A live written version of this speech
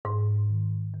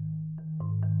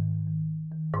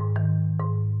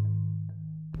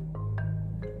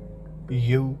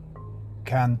You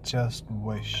can just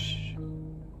wish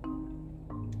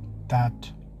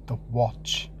that the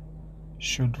watch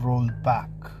should roll back,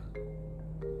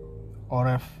 or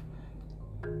if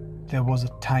there was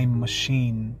a time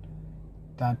machine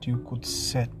that you could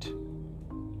set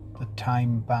the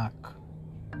time back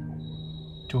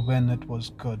to when it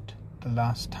was good the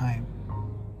last time.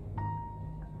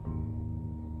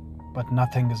 But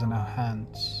nothing is in our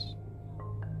hands.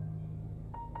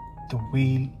 The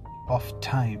wheel of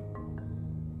time,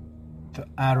 the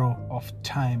arrow of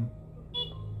time,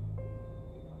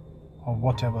 or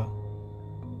whatever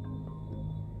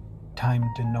time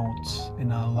denotes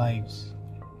in our lives,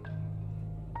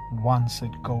 once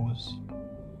it goes,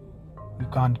 you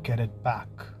can't get it back.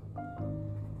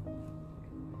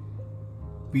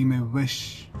 We may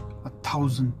wish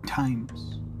 1,000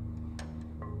 times.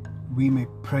 We may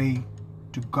pray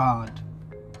to God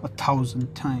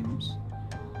 1,000 times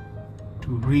to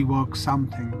rework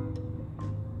something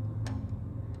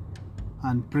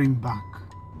and bring back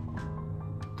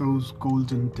those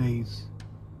golden days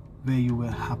where you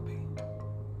were happy.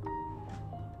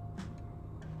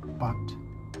 But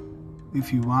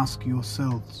if you ask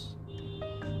yourselves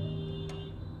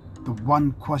the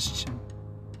one question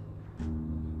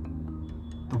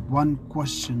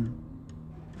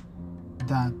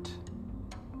that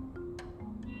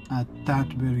at that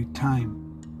very time,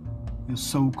 your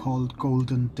so-called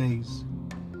golden days,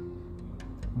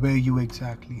 were you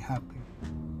exactly happy?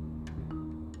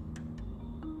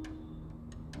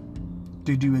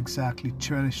 Did you exactly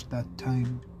cherish that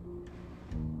time?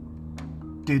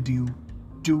 Did you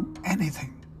do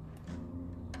anything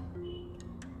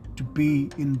to be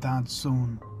in that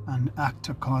zone and act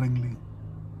accordingly?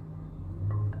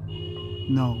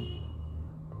 No.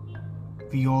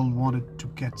 We all wanted to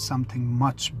get something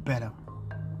much better,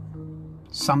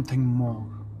 something more.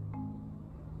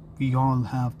 We all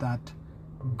have that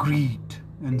greed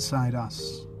inside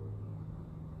us.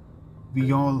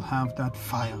 We all have that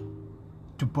fire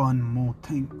to burn more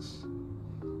things.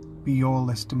 We all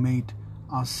estimate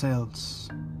ourselves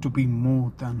to be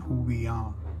more than who we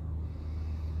are.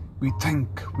 We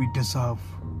think we deserve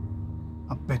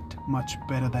a bit much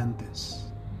better than this.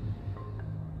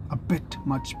 A bit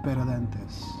much better than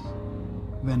this.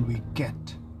 When we get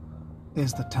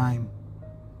is the time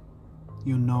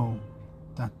you know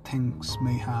that things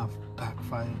may have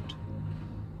backfired.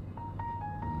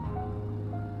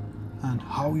 And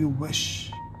how you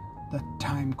wish that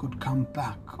time could come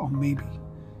back, or maybe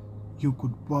you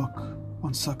could work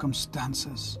on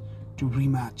circumstances to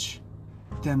rematch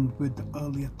them with the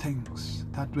earlier things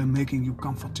that were making you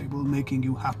comfortable, making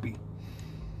you happy.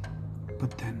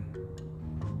 But then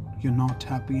you're not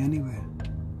happy anywhere.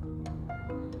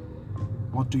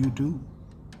 What do?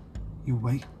 You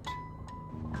wait.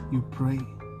 You pray.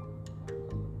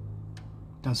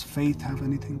 Does faith have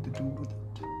anything to do with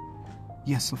it?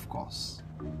 Yes, of course.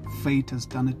 Fate has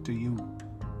done it to you.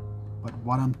 But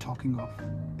what I'm talking of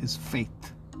is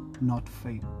faith, not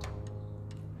fate.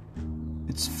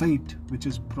 It's fate which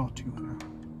has brought you here.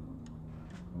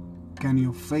 Can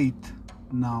your faith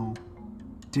now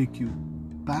take you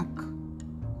back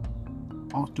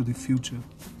or to the future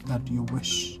that you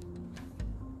wish?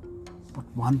 But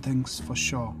one thing's for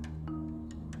sure,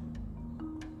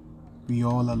 we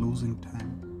all are losing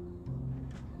time.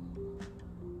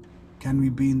 Can we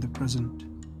be in the present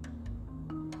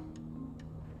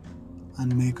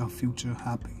and make our future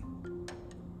happy?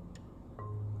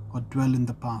 Or dwell in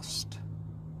the past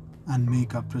and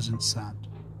make our present sad?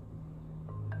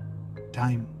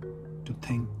 Time to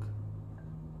think,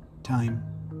 time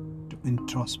to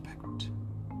introspect.